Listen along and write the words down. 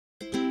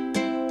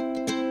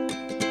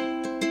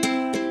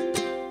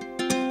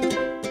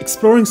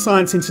Exploring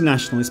Science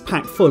International is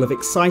packed full of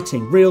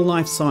exciting,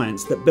 real-life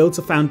science that builds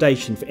a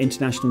foundation for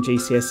International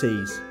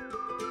GCSEs.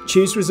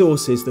 Choose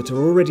resources that are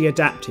already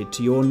adapted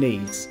to your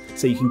needs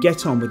so you can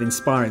get on with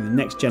inspiring the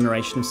next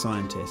generation of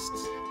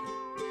scientists.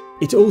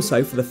 It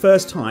also, for the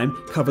first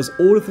time, covers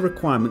all of the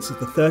requirements of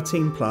the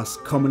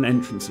 13+ Common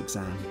Entrance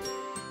Exam.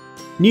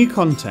 New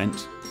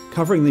content,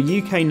 covering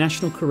the UK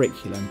national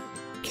curriculum,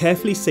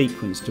 carefully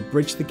sequenced to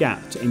bridge the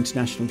gap to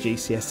international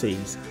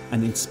GCSEs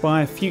and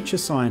inspire future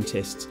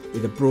scientists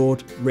with a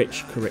broad,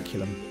 rich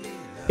curriculum.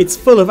 It's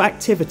full of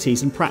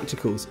activities and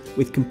practicals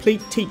with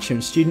complete teacher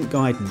and student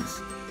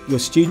guidance. Your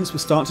students will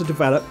start to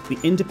develop the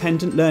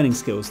independent learning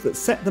skills that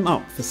set them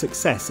up for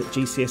success at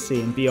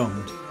GCSE and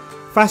beyond.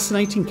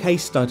 Fascinating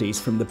case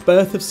studies from the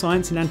birth of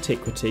science in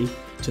antiquity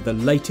to the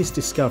latest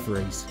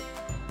discoveries,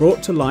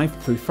 brought to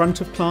life through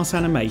front-of-class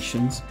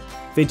animations,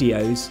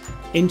 videos,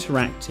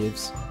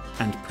 interactives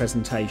and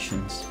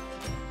presentations.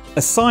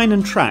 Assign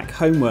and track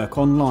homework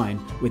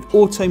online with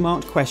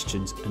auto-marked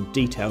questions and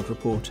detailed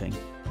reporting.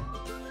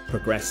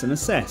 Progress and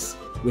assess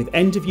with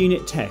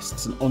end-of-unit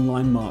tests and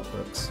online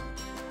markbooks.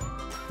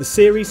 The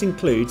series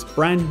includes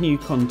brand new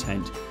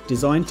content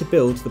designed to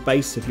build the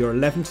base of your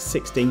 11 to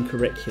 16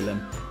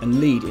 curriculum and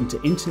lead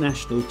into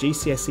international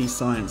GCSE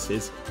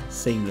sciences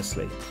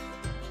seamlessly.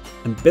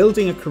 And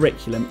building a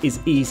curriculum is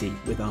easy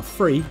with our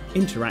free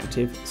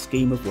interactive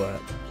scheme of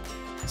work.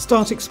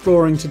 Start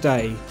exploring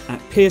today at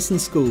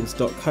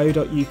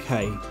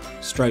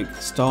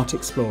pearsonschools.co.uk/start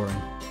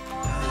exploring.